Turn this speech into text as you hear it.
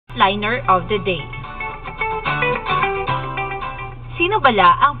Frontliner of the Day. Sino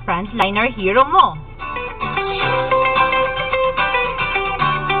bala ang frontliner hero mo?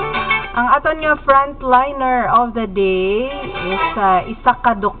 Ang aton nga frontliner of the day is isa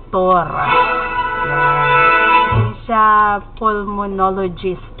ka doktor. Siya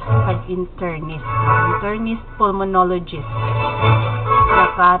pulmonologist kag internist. Internist pulmonologist.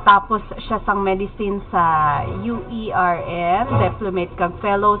 Nakatapos siya sang medicine sa UERM, diplomate kag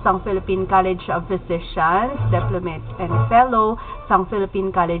fellow sang Philippine College of Physicians, diplomate and fellow sang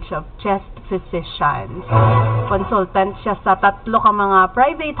Philippine College of Chest Physicians. Consultant siya sa 3 ka mga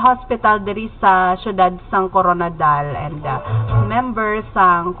private hospital diri sa syudad sang Coronadal and member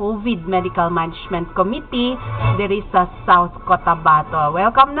sang COVID Medical Management Committee diri sa South Cotabato.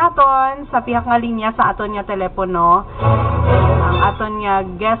 Welcome naton sa pihak nga linya sa aton nga telepono. Ang aton nga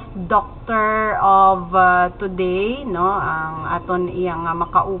guest doctor of today, no, ang aton iyang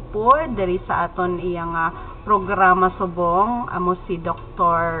makaupo diri sa aton iyang programa subong, amo si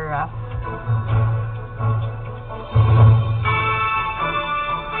Dr.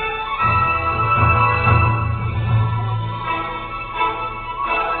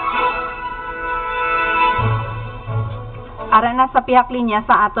 Ara na sa pihak linya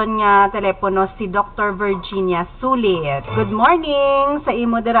sa aton nga telepono si Dr. Virginia Sulit. Good morning sa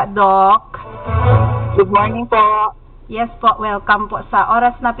imo dira, Doc. Good morning po. Yes po, welcome po sa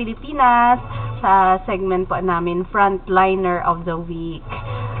Oras na Pilipinas sa segment po namin Frontliner of the Week.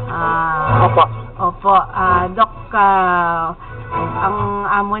 Opo, Doc, ang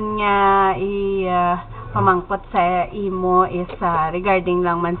amon nga pamangkot sa imo is regarding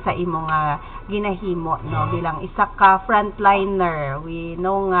lang man sa imo nga ginahimo, no, bilang isa ka frontliner. We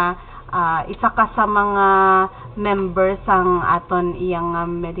know nga isa ka sa mga members sang aton iyang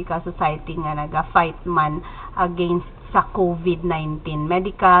medical society nga naga-fight man against sa COVID-19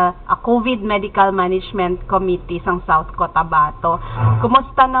 COVID Medical Management Committee sang South Cotabato.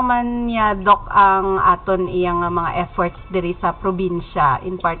 Kumusta naman niya, Doc, ang aton iyang mga efforts diri sa probinsya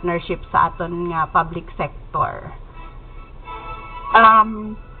in partnership sa aton nga public sector?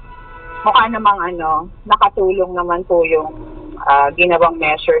 Mukha namang nakatulong naman po yung ginawang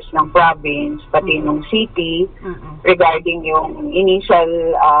measures ng province pati ng city regarding yung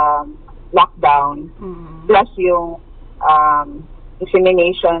initial lockdown plus yung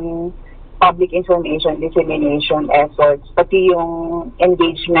public information dissemination efforts, pati yung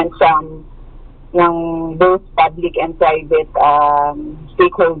engagement ng both public and private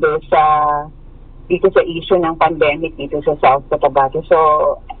stakeholders dito sa issue ng pandemic dito sa South Cotabato. So,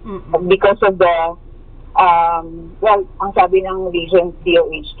 because of the, ang sabi ng Region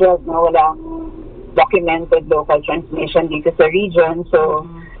DOH-12, walang documented local transmission dito sa region. So,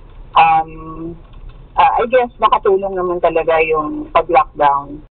 I guess nakatulong naman talaga yung pag-lockdown